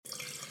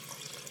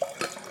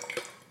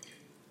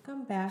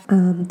back.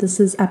 This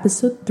is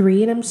episode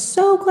 3, and I'm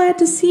so glad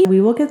to see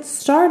we will get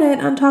started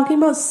on talking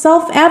about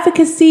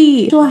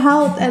self-advocacy, mental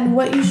health, and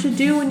what you should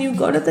do when you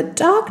go to the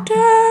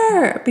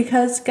doctor.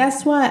 Because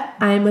guess what?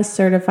 I'm a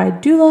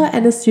certified doula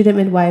and a student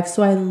midwife,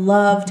 so I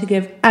love to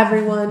give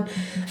everyone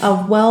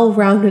a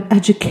well-rounded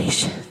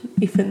education,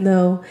 even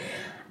though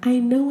I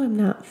know I'm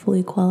not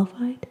fully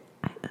qualified.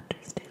 I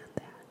understand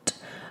that.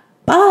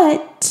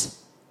 But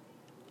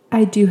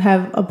I do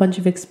have a bunch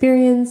of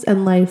experience,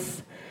 and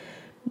life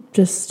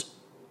just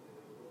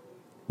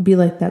be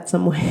like that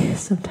some way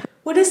sometimes.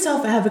 What does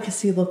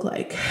self-advocacy look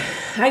like?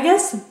 I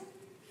guess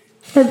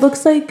it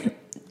looks like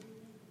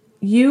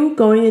you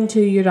going into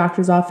your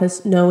doctor's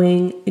office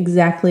knowing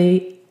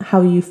exactly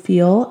how you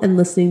feel and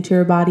listening to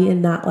your body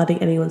and not letting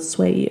anyone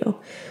sway you.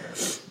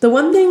 The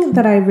one thing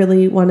that I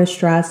really want to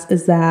stress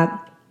is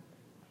that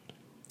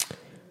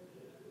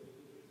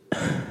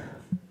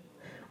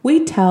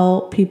we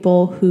tell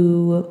people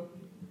who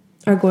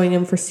are going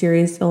in for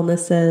serious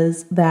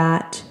illnesses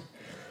that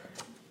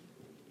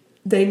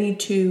they need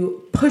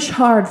to push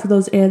hard for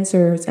those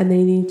answers, and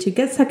they need to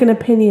get second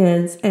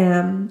opinions,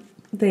 and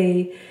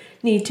they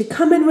need to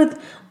come in with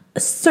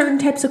certain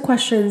types of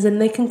questions,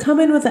 and they can come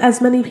in with as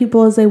many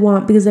people as they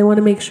want because they want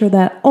to make sure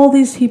that all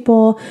these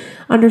people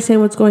understand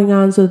what's going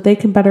on so that they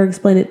can better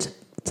explain it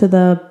to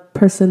the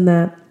person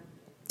that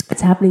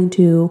it's happening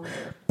to.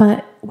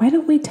 But why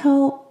don't we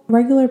tell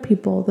regular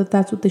people that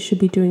that's what they should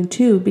be doing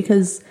too?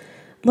 Because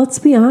let's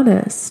be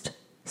honest,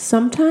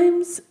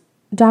 sometimes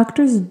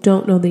doctors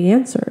don't know the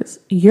answers.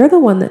 You're the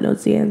one that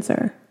knows the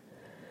answer.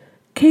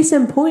 Case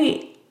in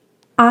point,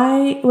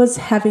 I was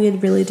having a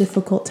really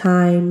difficult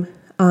time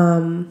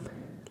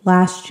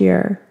last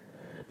year.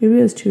 Maybe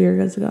it was 2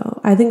 years ago.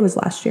 I think it was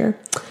last year.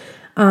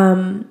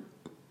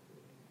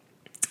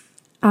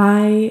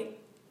 I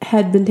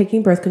had been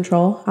taking birth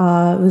control.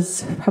 It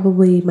was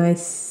probably my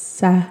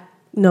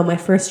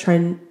first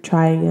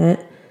trying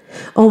it.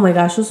 Oh my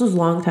gosh, this was a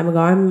long time ago.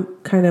 I'm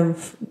kind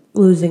of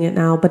losing it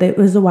now, but it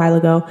was a while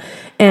ago.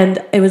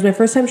 And it was my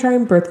first time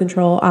trying birth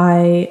control.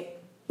 I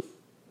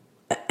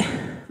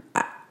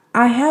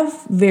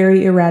have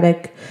very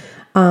erratic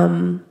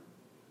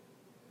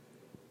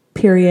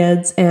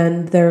periods,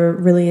 and they're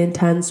really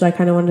intense, so I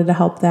kind of wanted to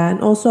help that.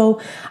 And also,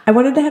 I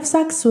wanted to have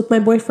sex with my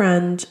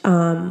boyfriend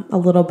a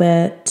little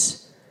bit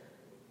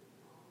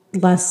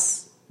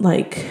less,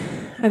 like,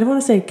 I don't want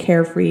to say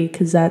carefree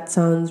because that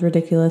sounds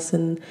ridiculous,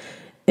 and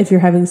if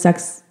you're having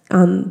sex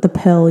on the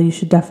pill, you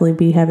should definitely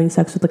be having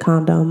sex with a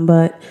condom.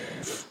 But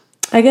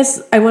I guess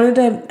I wanted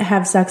to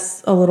have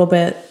sex a little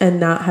bit and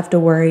not have to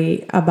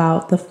worry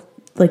about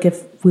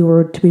if we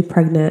were to be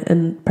pregnant,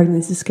 and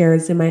pregnancy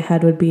scares in my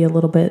head would be a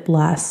little bit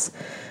less.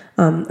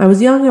 I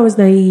was young, I was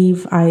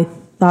naive. I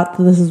thought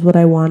that this is what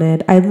I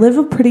wanted. I live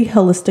a pretty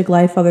holistic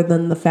life other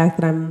than the fact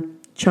that I'm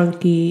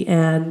chunky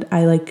and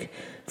I like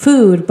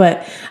food,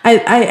 but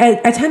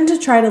I tend to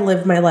try to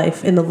live my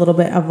life in a little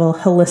bit of a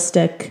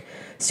holistic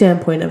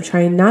standpoint of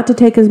trying not to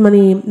take as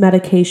many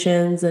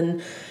medications,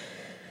 and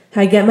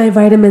I get my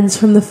vitamins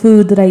from the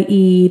food that I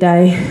eat.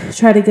 I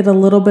try to get a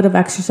little bit of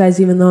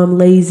exercise even though I'm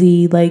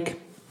lazy. Like,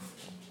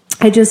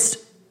 I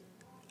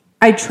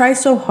try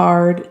so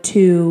hard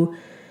to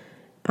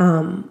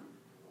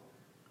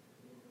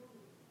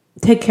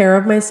take care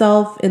of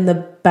myself in the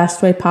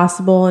best way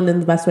possible, and in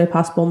the best way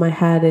possible in my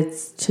head,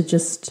 it's to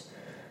just,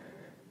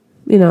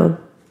 I don't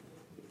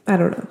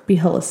know, be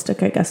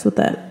holistic, I guess, with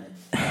it.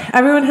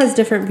 Everyone has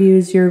different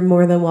views. You're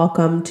more than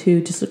welcome to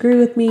disagree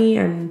with me.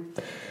 I'm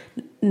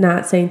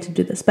not saying to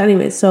do this. But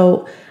anyway,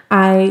 so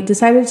I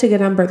decided to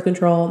get on birth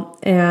control,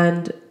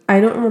 and I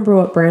don't remember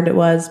what brand it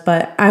was,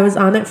 but I was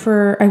on it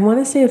for, I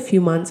want to say a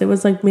few months. It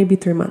was like maybe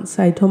 3 months.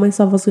 I told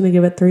myself I was going to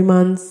give it 3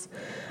 months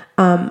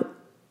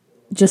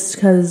just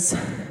because,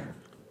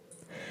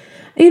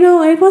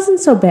 it wasn't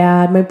so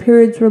bad. My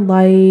periods were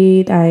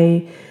light.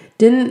 I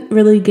didn't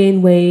really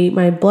gain weight.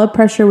 My blood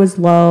pressure was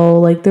low.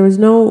 Like, there was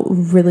no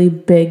really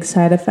big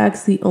side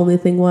effects. The only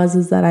thing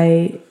is that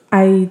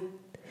I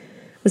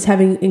was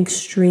having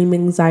extreme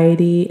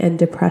anxiety and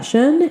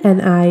depression,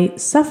 and I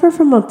suffer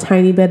from a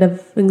tiny bit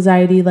of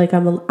anxiety. Like,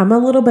 I'm a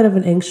little bit of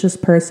an anxious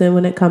person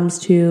when it comes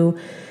to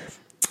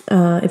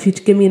if you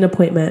give me an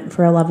appointment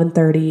for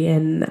 11:30,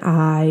 and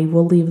I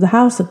will leave the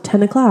house at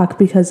 10 o'clock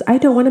because I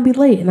don't want to be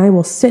late, and I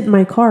will sit in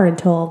my car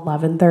until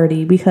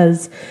 11:30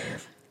 because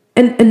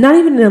And not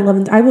even at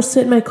 11, I will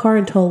sit in my car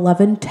until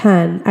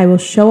 11:10. I will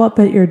show up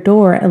at your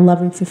door at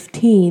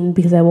 11:15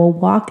 because I will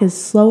walk as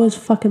slow as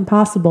fucking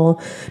possible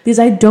because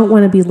I don't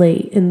want to be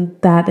late. And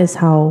that is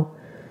how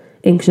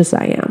anxious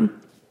I am.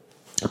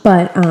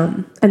 But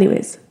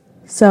anyways,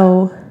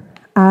 so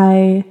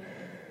I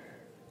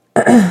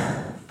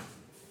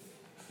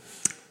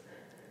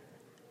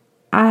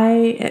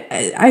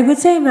would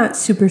say I'm not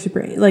super,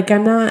 like,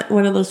 I'm not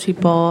one of those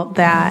people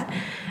that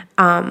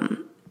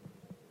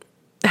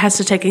has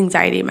to take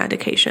anxiety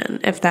medication,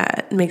 if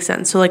that makes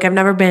sense. So, like, I've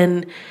never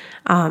been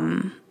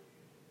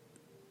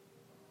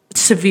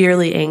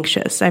severely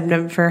anxious. I've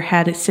never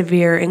had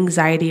severe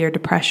anxiety or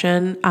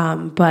depression,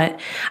 but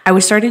I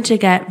was starting to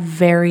get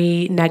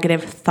very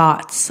negative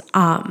thoughts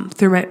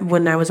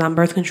when I was on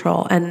birth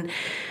control. And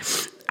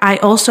I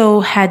also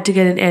had to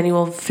get an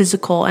annual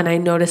physical, and I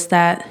noticed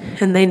that,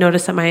 and they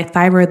noticed that my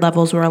thyroid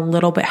levels were a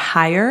little bit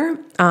higher,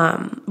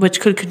 which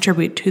could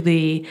contribute to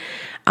the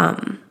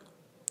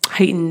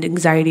heightened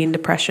anxiety and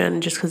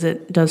depression, just because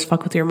it does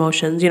fuck with your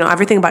emotions.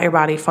 Everything about your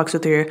body fucks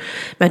with your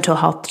mental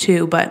health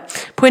too.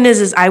 But point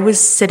is I was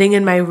sitting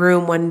in my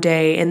room one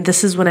day, and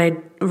this is when I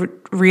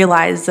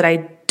realized that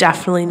I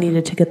definitely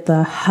needed to get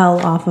the hell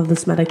off of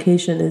this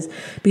medication, is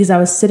because I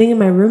was sitting in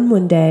my room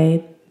one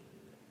day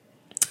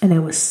and I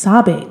was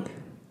sobbing.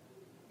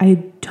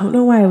 I don't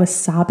know why I was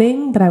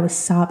sobbing, but I was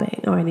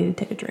sobbing. Oh, I need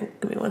to take a drink.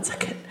 Give me 1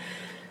 second.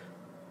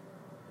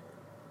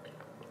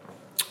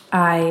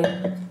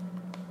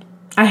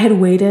 I had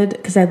waited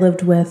because I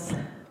lived with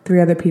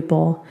 3 other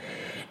people,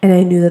 and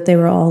I knew that they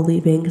were all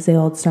leaving because they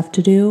all had stuff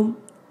to do.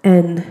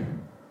 And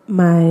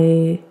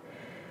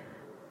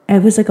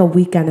it was like a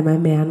weekend and my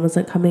man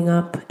wasn't coming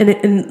up.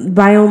 And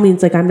by all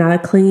means, like, I'm not a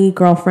clingy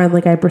girlfriend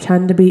like I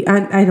pretend to be.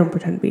 I don't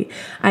pretend to be.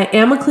 I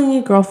am a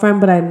clingy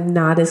girlfriend, but I'm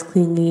not as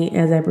clingy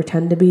as I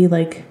pretend to be.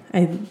 Like,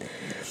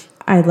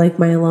 I like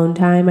my alone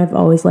time. I've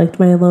always liked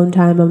my alone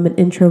time. I'm an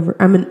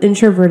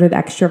introverted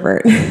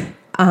extrovert.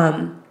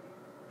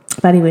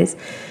 But anyways,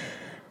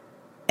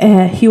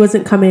 he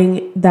wasn't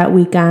coming that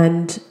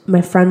weekend.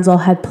 My friends all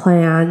had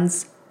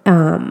plans.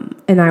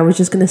 And I was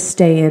just going to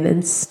stay in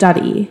and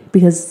study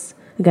because,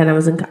 again, I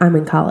was in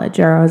college,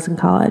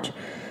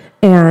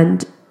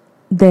 and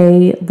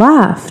they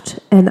left,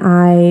 and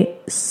I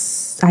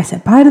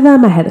said bye to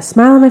them. I had a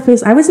smile on my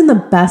face. I was in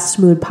the best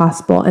mood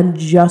possible. And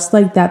just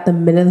like that, the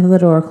minute the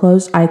door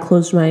closed, I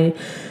closed my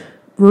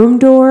room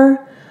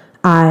door.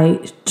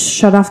 I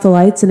shut off the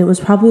lights, and it was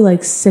probably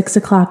like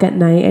 6:00 at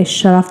night. I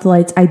shut off the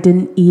lights. I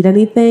didn't eat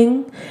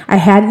anything. I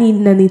hadn't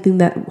eaten anything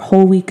that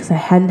whole week because I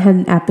hadn't had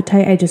an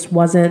appetite. I just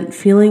wasn't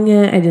feeling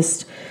it. I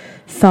just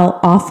felt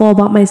awful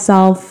about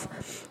myself.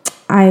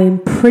 I'm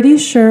pretty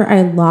sure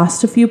I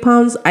lost a few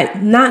pounds.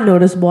 Not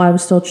noticeable. I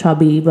was still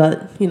chubby,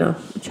 but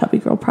chubby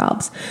girl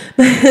probs.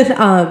 But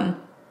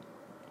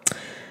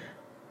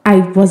I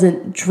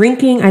wasn't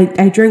drinking.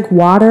 I drank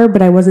water,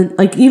 but I wasn't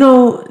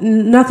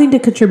nothing to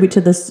contribute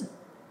to this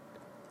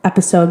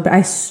episode, but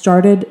I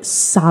started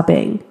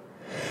sobbing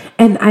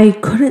and I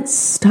couldn't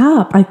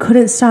stop.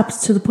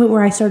 To the point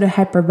where I started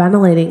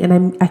hyperventilating,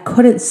 and I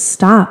couldn't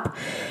stop.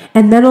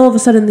 And then all of a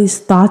sudden these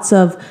thoughts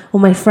of, well,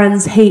 my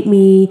friends hate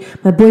me,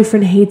 my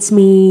boyfriend hates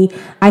me,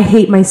 I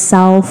hate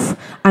myself,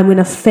 I'm going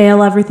to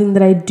fail everything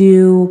that I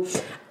do,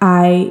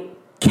 I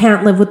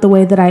can't live with the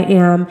way that I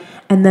am.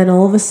 And then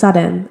all of a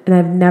sudden,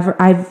 and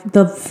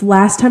the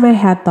last time I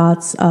had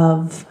thoughts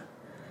of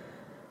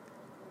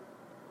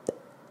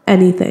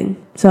anything,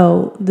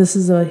 so this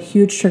is a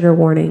huge trigger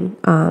warning,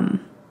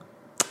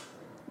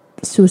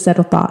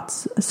 suicidal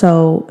thoughts.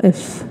 So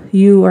if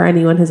you or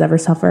anyone has ever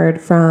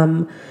suffered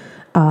from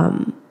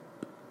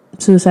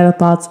suicidal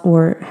thoughts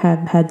or have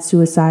had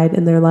suicide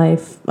in their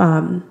life,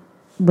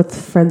 with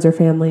friends or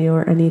family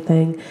or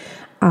anything,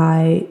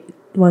 I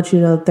want you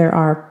to know that there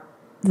are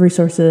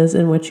resources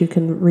in which you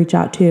can reach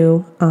out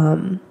to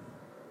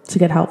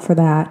get help for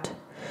that,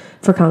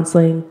 for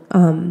counseling.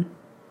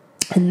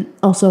 And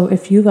also,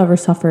 if you've ever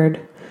suffered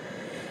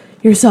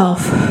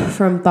yourself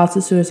from thoughts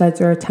of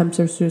suicides or attempts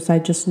of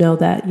suicide, just know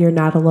that you're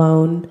not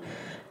alone.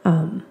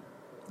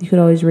 You could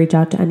always reach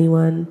out to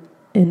anyone.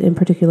 In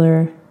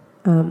particular,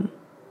 you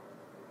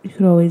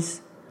could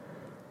always,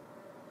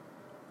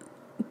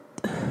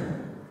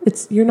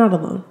 you're not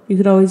alone. You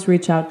could always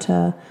reach out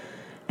to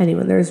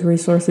anyone. There's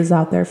resources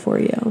out there for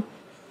you.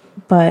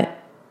 But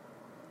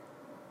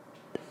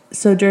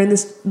so during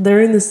this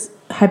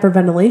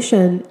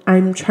hyperventilation,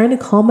 I'm trying to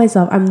calm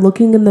myself. I'm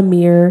looking in the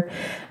mirror,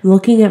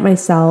 looking at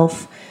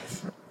myself,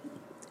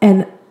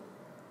 and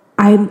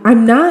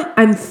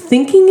I'm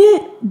thinking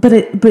it,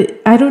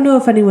 but I don't know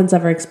if anyone's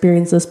ever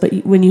experienced this, but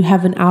when you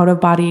have an out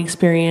of body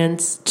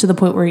experience to the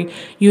point where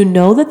you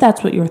know that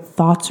that's what your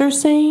thoughts are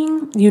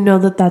saying,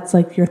 that that's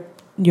like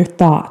your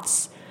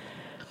thoughts,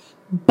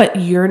 but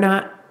you're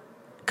not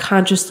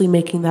consciously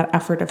making that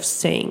effort of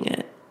saying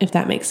it, if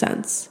that makes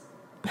sense.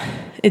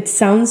 It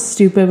sounds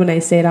stupid when I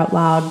say it out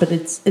loud, but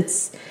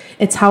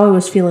it's how I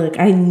was feeling. Like,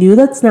 I knew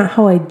that's not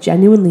how I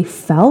genuinely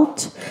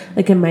felt,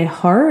 like in my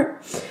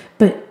heart,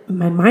 but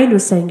my mind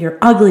was saying, you're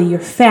ugly, you're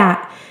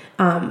fat,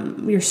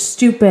 you're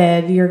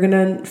stupid, you're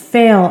gonna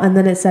fail. And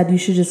then it said, you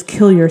should just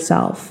kill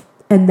yourself.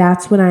 And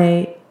that's when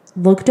I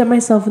looked at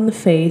myself in the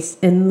face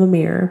in the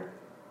mirror,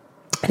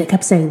 and it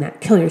kept saying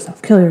that, kill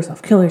yourself, kill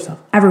yourself, kill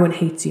yourself. Everyone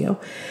hates you.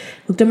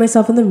 Looked at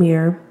myself in the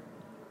mirror,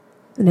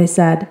 and I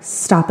said,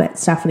 stop it,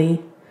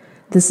 Stephanie.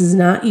 this is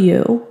not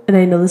you. And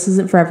I know this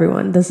isn't for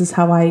everyone. This is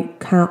how I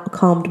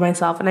calmed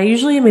myself. And I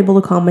usually am able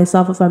to calm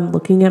myself if I'm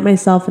looking at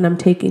myself and I'm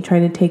trying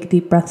to take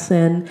deep breaths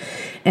in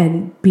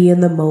and be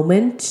in the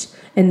moment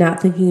and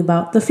not thinking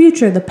about the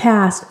future, the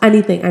past,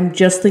 anything. I'm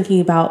just thinking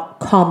about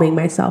calming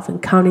myself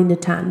and counting to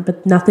 10,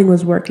 but nothing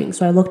was working.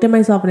 So I looked at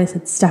myself and I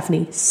said,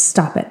 Stephanie,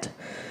 stop it.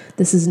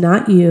 This is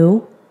not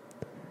you.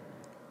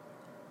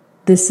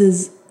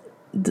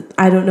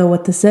 I don't know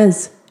what this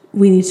is.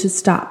 We need to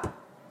stop.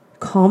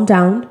 Calm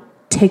down,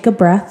 take a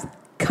breath,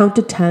 count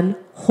to 10,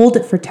 hold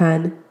it for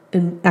 10,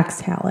 and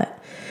exhale it.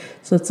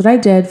 So that's what I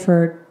did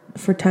for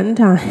 10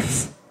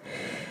 times.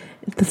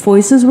 The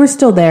voices were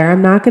still there.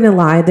 I'm not going to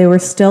lie. They were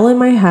still in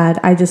my head.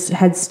 I just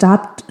had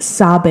stopped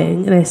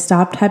sobbing and I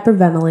stopped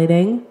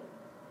hyperventilating.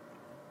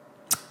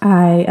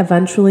 I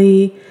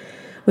eventually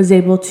was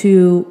able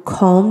to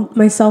calm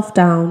myself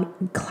down,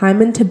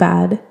 climb into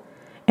bed,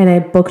 and I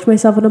booked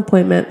myself an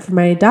appointment for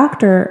my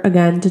doctor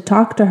again to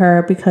talk to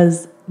her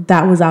because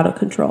that was out of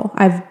control.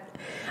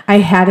 I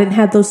hadn't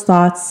had those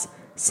thoughts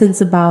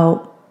since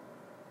about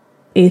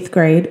 8th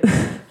grade.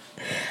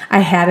 I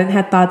hadn't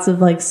had thoughts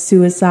of like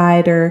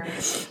suicide or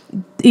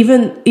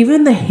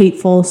even the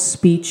hateful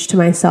speech to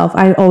myself.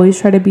 I always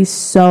try to be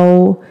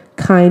so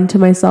kind to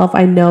myself.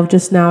 I know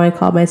just now I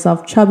call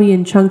myself chubby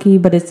and chunky,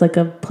 but it's like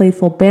a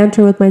playful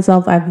banter with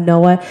myself. I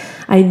know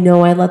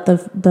I let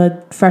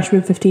the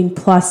freshman 15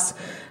 plus,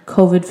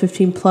 COVID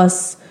 15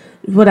 plus,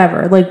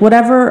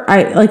 whatever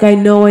I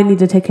know I need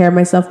to take care of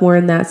myself more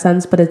in that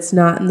sense, but it's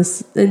not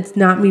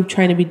me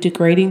trying to be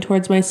degrading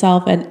towards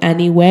myself in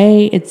any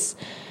way. It's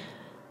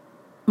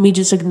me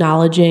just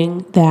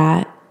acknowledging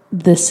that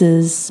this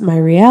is my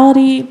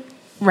reality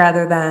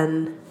rather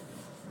than,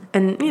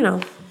 and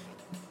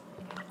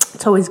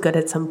it's always good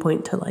at some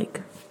point to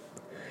like,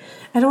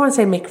 I don't want to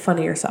say make fun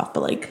of yourself,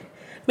 but like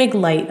make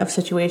light of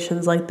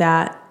situations like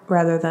that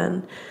rather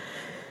than,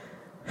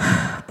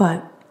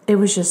 but it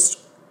was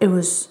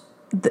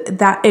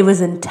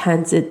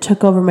intense. It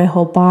took over my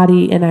whole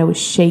body and I was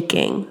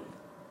shaking.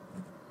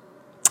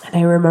 And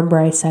I remember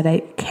I said,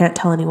 I can't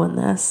tell anyone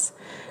this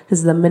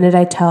because the minute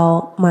I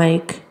tell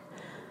Mike,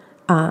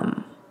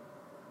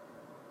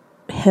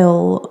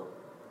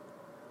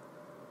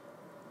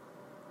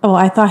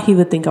 I thought he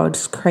would think I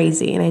was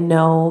crazy. And I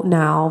know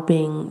now,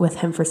 being with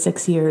him for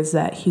 6 years,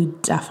 that he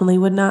definitely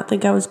would not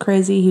think I was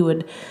crazy. He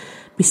would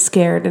be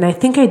scared. And I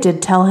think I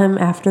did tell him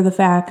after the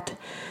fact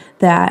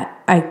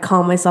that I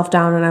calmed myself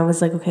down and I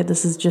was like, okay,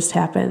 this has just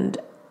happened.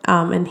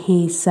 And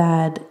he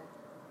said,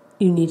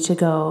 you need to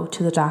go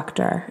to the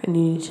doctor and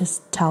you need to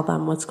tell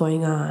them what's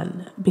going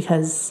on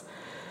because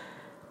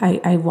I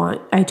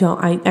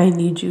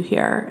need you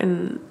here.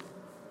 And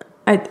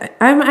I don't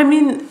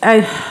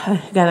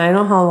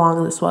know how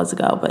long this was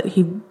ago, but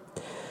he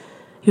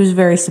was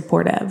very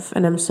supportive,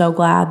 and I'm so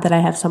glad that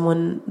I have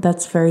someone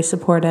that's very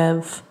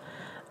supportive.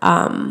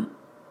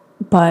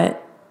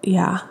 But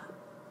yeah.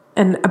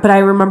 But I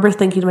remember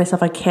thinking to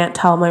myself, I can't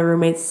tell my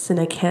roommates and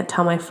I can't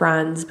tell my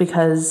friends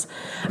because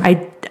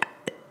I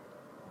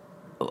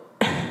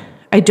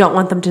don't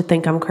want them to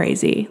think I'm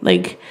crazy.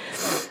 Like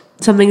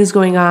something is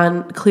going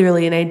on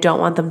clearly and I don't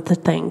want them to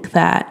think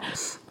that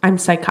I'm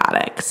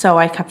psychotic. So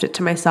I kept it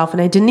to myself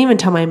and I didn't even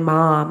tell my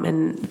mom.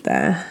 And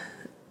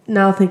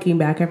now thinking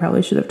back, I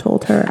probably should have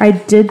told her. I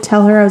did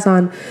tell her I was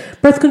on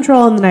birth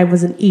control and that I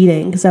wasn't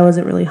eating because I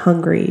wasn't really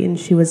hungry. And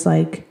she was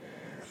like,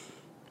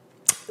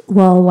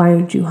 well, why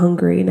aren't you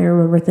hungry? And I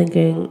remember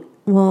thinking,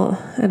 well,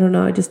 I don't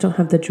know. I just don't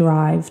have the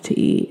drive to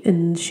eat.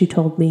 And she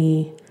told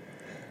me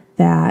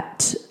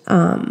that,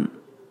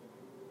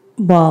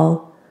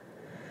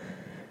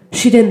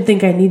 she didn't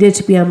think I needed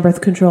to be on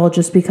birth control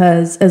just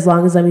because as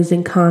long as I'm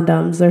using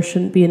condoms, there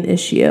shouldn't be an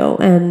issue.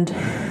 And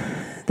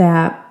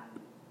that,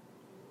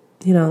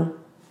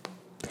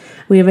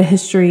 we have a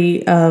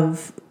history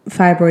of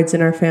fibroids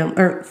in our family,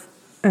 or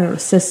I don't know,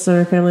 cysts in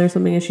our family or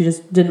something, and she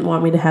just didn't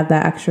want me to have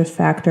that extra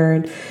factor,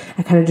 and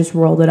I kind of just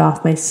rolled it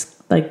off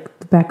the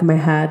back of my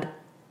head.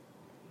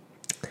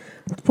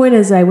 The point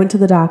is, I went to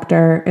the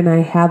doctor, and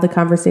I had the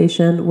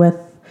conversation with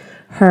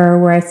her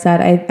where I said,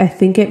 I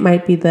think it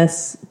might be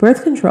this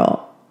birth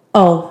control.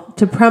 Oh,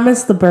 to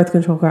premise the birth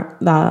control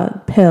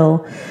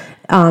pill,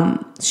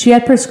 she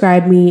had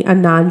prescribed me a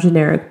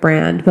non-generic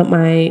brand, but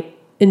my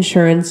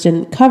insurance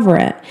didn't cover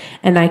it,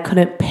 and I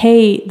couldn't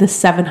pay the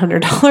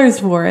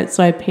 $700 for it,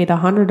 so I paid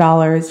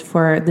 $100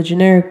 for the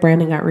generic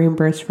brand and got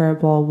reimbursed for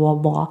blah, blah,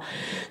 blah.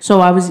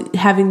 So I was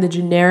having the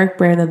generic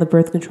brand of the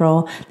birth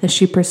control that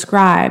she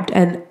prescribed,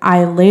 and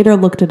I later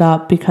looked it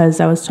up because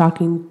I was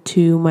talking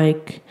to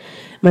Mike,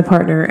 my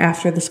partner,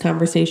 after this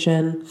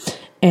conversation,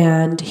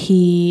 and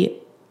he,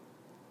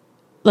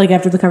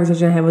 after the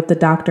conversation I had with the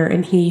doctor,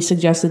 and he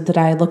suggested that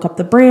I look up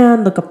the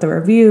brand, look up the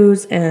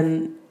reviews,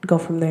 and go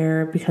from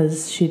there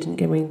because she didn't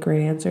give me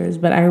great answers.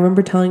 But I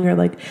remember telling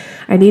her,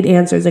 I need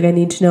answers. I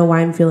need to know why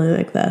I'm feeling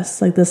like this.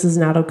 This is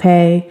not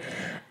okay.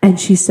 And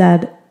she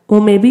said, well,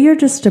 maybe you're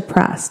just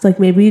depressed.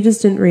 Maybe you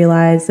just didn't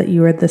realize that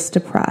you were this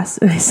depressed.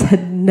 And I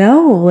said,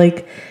 no,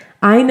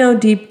 I know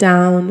deep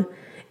down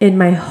in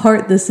my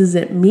heart, this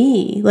isn't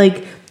me.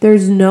 Like,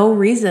 there's no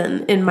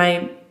reason in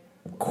my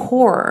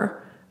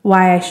core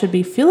why I should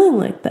be feeling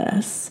like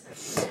this,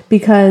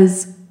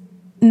 because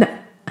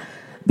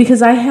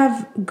I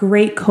have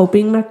great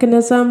coping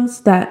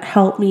mechanisms that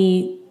help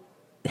me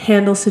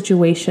handle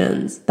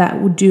situations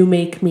that do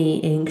make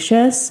me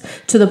anxious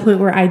to the point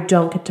where I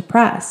don't get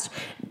depressed.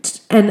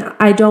 And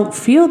I don't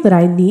feel that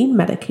I need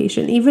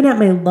medication. Even at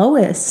my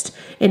lowest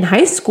in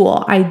high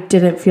school, I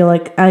didn't feel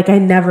like I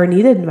never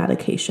needed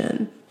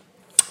medication.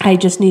 I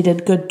just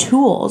needed good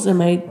tools in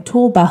my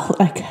tool belt,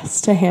 I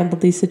guess, to handle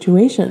these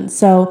situations.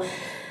 So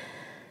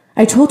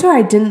I told her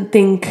I didn't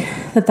think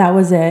that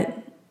was it.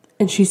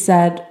 And she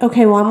said,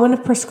 okay, well, I'm going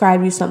to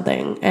prescribe you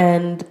something.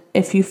 And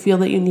if you feel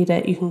that you need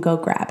it, you can go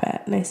grab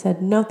it. And I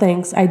said, no,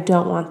 thanks. I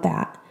don't want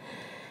that.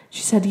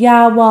 She said,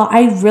 yeah, well,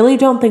 I really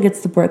don't think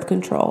it's the birth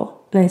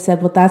control. And I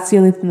said, well, that's the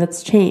only thing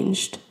that's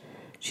changed.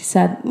 She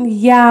said,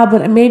 yeah,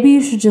 but maybe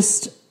you should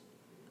just,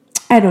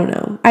 I don't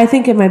know. I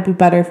think it might be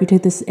better if you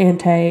take this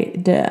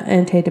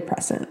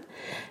antidepressant. I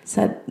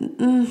said,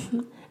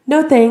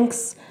 no,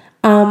 thanks.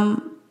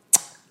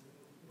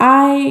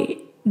 I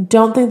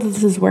don't think that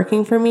this is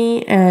working for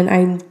me, and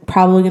I'm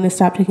probably going to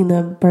stop taking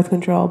the birth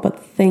control,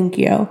 but thank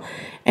you.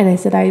 And I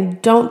said, I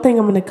don't think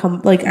I'm going to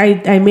come, like,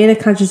 I made a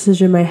conscious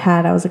decision in my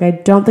head. I was like, I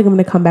don't think I'm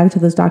going to come back to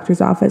this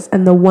doctor's office.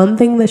 And the one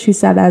thing that she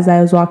said as I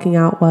was walking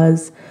out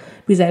was,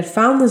 because I had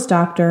found this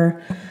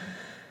doctor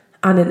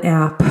on an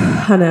app,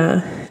 on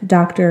a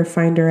doctor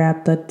finder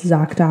app, the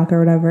ZocDoc or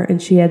whatever,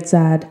 and she had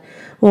said,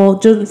 well,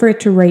 don't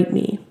forget to rate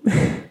me.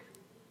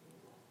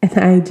 And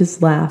I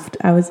just laughed.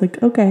 I was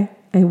like, okay,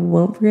 I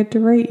won't forget to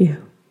rate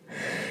you.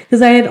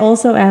 Because I had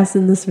also asked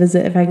in this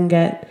visit if I can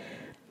get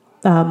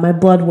my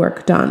blood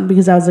work done,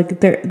 because I was like,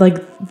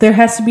 there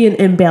has to be an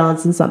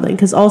imbalance in something.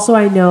 Because also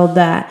I know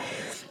that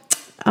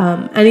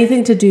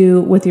anything to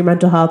do with your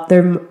mental health,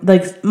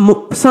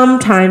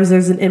 sometimes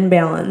there's an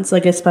imbalance,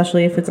 like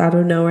especially if it's out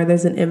of nowhere,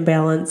 there's an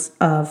imbalance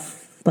of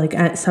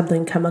like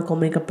something chemical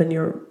makeup in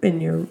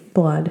your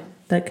blood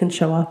that can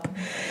show up.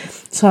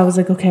 So I was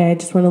like, okay, I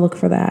just want to look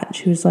for that.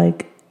 She was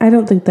like, I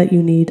don't think that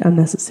you need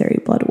unnecessary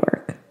blood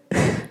work.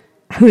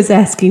 I was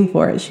asking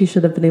for it. She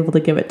should have been able to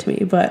give it to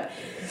me, but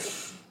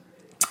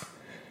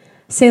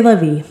c'est la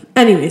vie.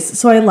 Anyways,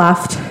 so I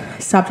left. I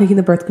stopped taking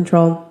the birth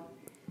control.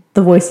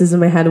 The voices in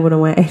my head went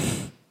away.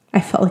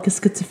 I felt like a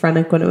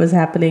schizophrenic when it was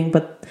happening,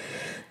 but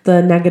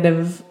the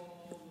negative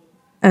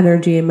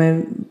energy in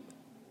my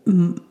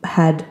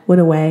head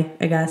went away,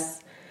 I guess.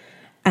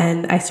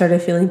 And I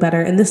started feeling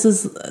better. And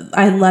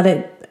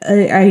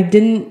I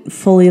didn't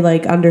fully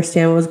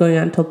understand what was going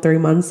on until 3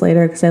 months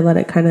later, because I let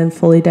it kind of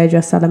fully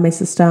digest out of my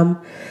system.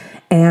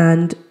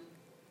 And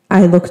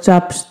I looked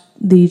up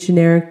the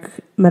generic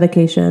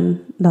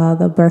medication,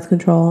 the birth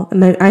control.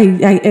 And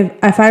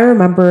if I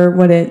remember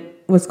what it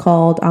was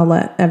called, I'll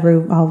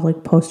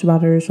post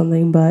about it or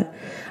something, but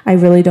I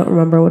really don't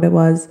remember what it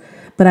was.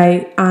 But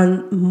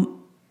on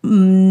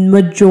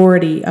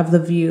majority of the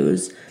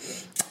views,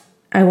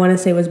 I want to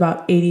say it was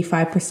about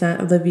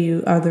 85% of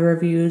the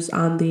reviews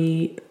on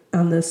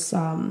this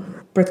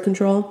birth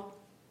control,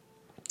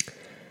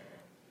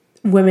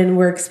 women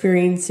were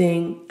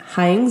experiencing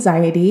high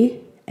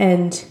anxiety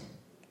and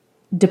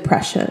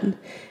depression,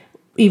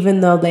 even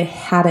though they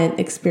hadn't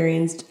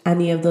experienced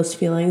any of those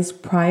feelings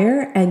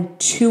prior. And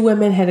 2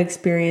 women had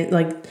experienced,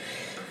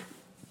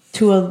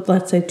 two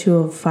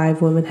of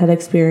 5 women had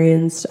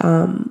experienced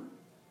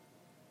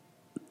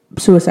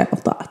suicidal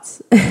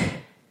thoughts.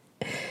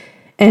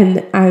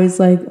 And I was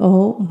like,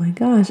 oh my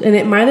gosh. And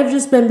it might have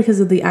just been because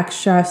of the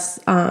excess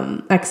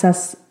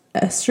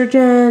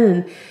estrogen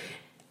and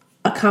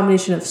a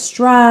combination of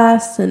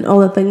stress and all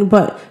that thing.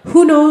 But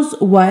who knows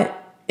what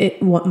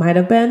might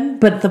have been.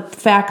 But the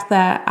fact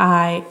that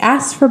I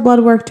asked for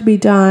blood work to be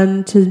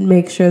done to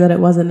make sure that it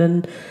wasn't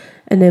an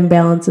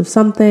imbalance of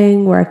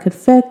something where I could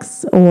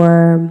fix,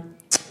 or,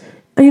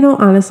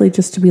 honestly,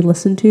 just to be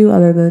listened to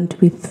other than to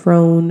be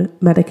thrown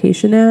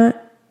medication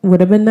at,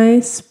 would have been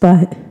nice.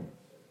 But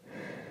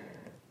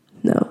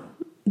no,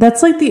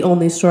 that's the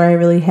only story I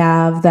really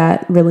have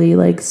that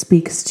really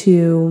speaks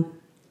to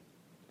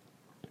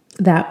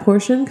that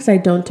portion, because I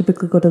don't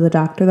typically go to the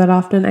doctor that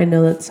often. I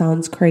know that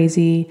sounds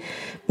crazy.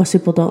 Most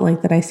people don't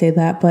like that I say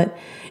that, but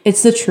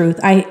it's the truth.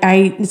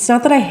 It's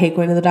not that I hate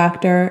going to the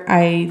doctor.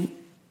 I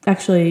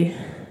actually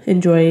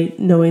enjoy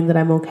knowing that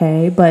I'm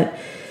okay, but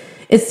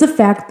it's the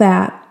fact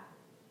that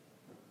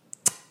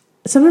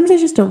sometimes I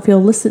just don't feel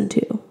listened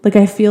to.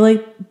 I feel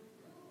like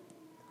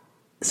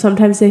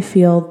sometimes they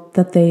feel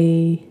that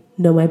they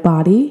know my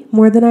body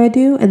more than I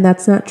do, and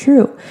that's not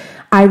true.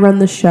 I run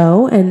the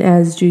show, and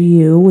as do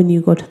you when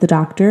you go to the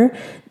doctor.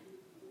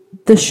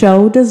 The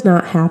show does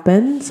not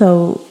happen,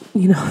 so,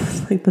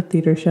 the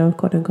theater show,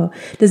 quote unquote,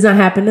 does not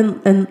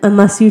happen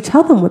unless you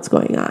tell them what's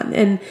going on.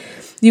 And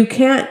you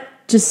can't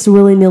just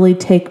willy-nilly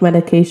take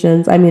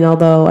medications. I mean,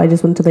 although I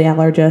just went to the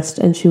allergist,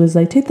 and she was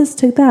like, take this,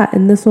 take that,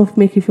 and this will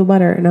make you feel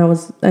better.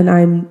 And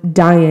I'm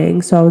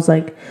dying, so I was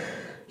like,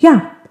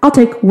 yeah, I'll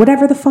take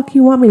whatever the fuck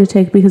you want me to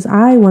take because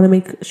I want to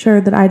make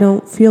sure that I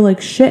don't feel like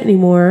shit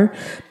anymore.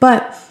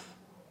 But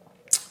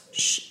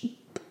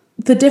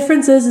the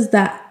difference is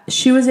that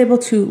she was able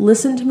to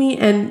listen to me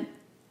and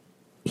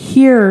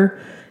hear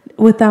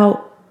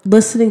without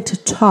listening to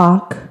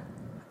talk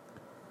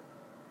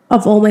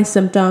of all my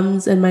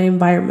symptoms and my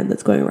environment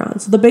that's going around.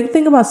 So the big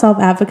thing about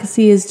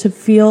self-advocacy is to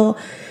feel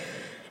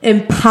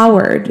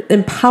empowered.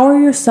 Empower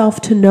yourself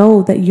to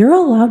know that you're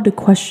allowed to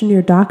question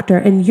your doctor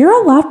and you're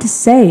allowed to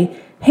say,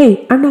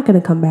 hey, I'm not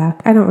going to come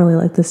back. I don't really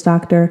like this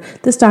doctor.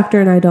 This doctor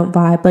and I don't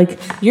vibe. Like,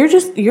 you're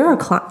a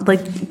client.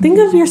 Like, think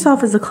of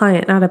yourself as a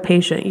client, not a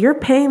patient. You're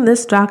paying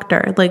this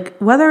doctor. Like,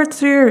 whether it's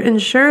through your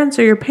insurance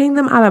or you're paying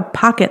them out of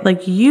pocket,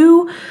 like,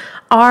 you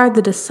are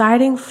the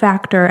deciding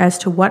factor as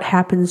to what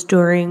happens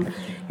during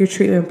your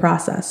treatment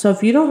process. So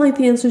if you don't like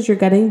the answers you're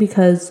getting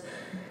because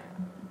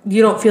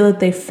you don't feel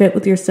that they fit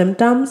with your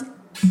symptoms,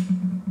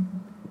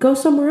 go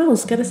somewhere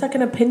else, get a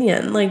second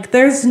opinion. Like,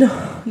 there's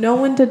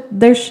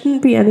there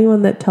shouldn't be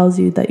anyone that tells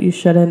you that you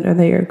shouldn't or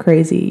that you're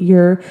crazy.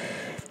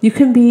 You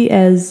can be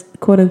as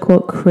quote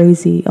unquote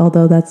crazy,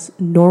 although that's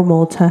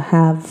normal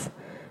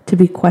to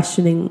be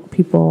questioning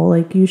people.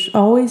 Like, you should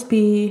always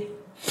be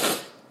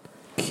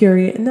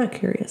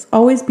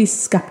always be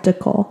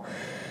skeptical.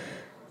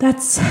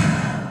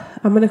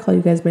 I'm going to call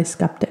you guys my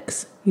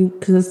skeptics,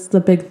 because it's the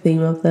big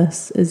theme of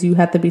this is you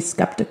have to be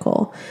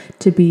skeptical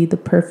to be the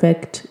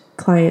perfect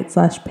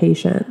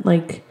client/patient.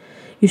 Like,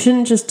 you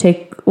shouldn't just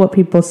take what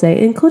people say,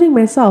 including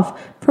myself,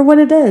 for what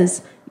it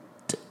is.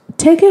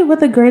 Take it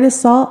with a grain of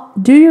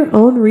salt, do your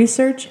own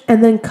research,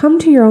 and then come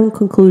to your own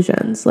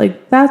conclusions.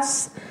 Like,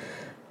 that's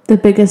the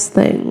biggest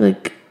thing.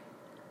 Like,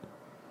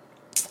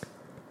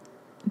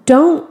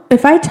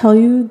 if I tell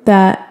you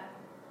that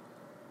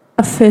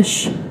a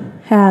fish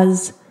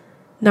has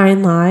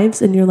 9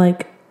 lives and you're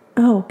like,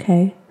 oh,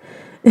 okay.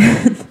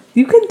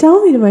 You can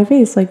tell me to my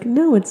face, like,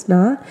 no, it's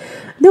not.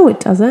 No, it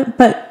doesn't.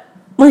 But,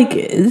 like,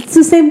 it's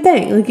the same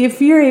thing. Like,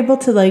 if you're able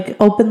to, like,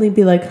 openly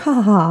be like,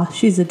 ha ha,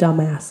 she's a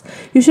dumbass,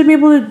 you should be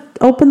able to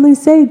openly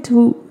say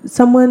to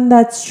someone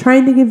that's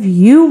trying to give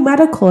you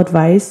medical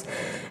advice,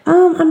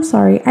 I'm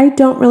sorry, I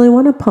don't really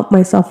want to pump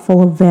myself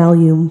full of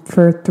Valium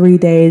for 3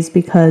 days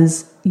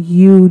because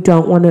you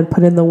don't want to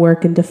put in the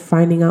work into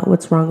finding out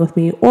what's wrong with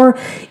me, or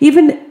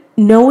even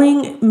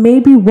knowing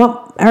maybe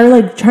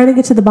like trying to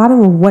get to the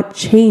bottom of what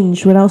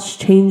else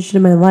changed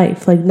in my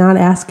life. Like, not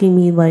asking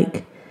me,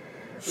 like,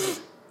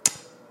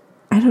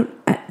 a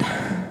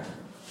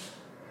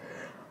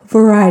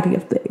variety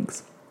of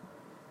things.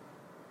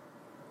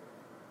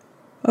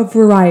 A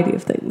variety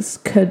of things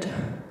could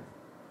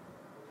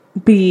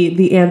be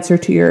the answer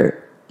to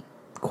your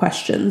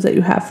questions that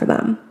you have for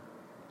them.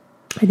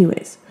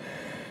 Anyways,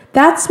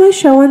 that's my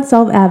show on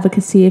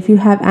self-advocacy. If you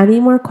have any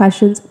more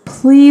questions,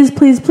 please,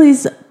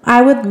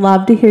 I would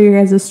love to hear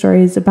your guys'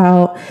 stories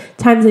about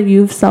times that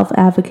you've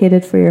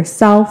self-advocated for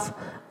yourself,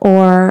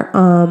 or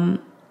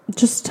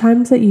just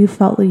times that you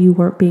felt that you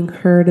weren't being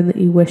heard and that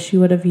you wish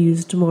you would have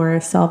used more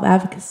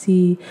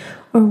self-advocacy,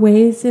 or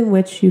ways in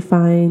which you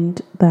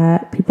find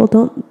that people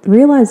don't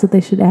realize that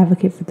they should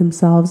advocate for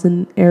themselves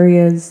in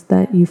areas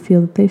that you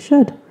feel that they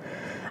should.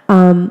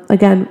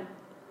 Again,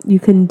 you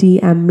can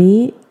DM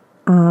me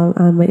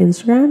on my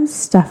Instagram,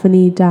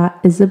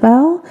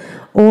 stephanie.isabel,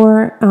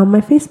 or on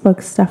my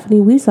Facebook,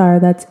 Stephanie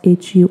Huizar. That's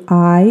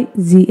Huizar.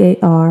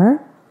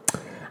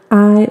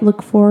 I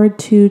look forward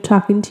to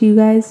talking to you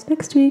guys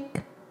next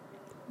week.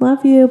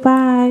 Love you.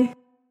 Bye.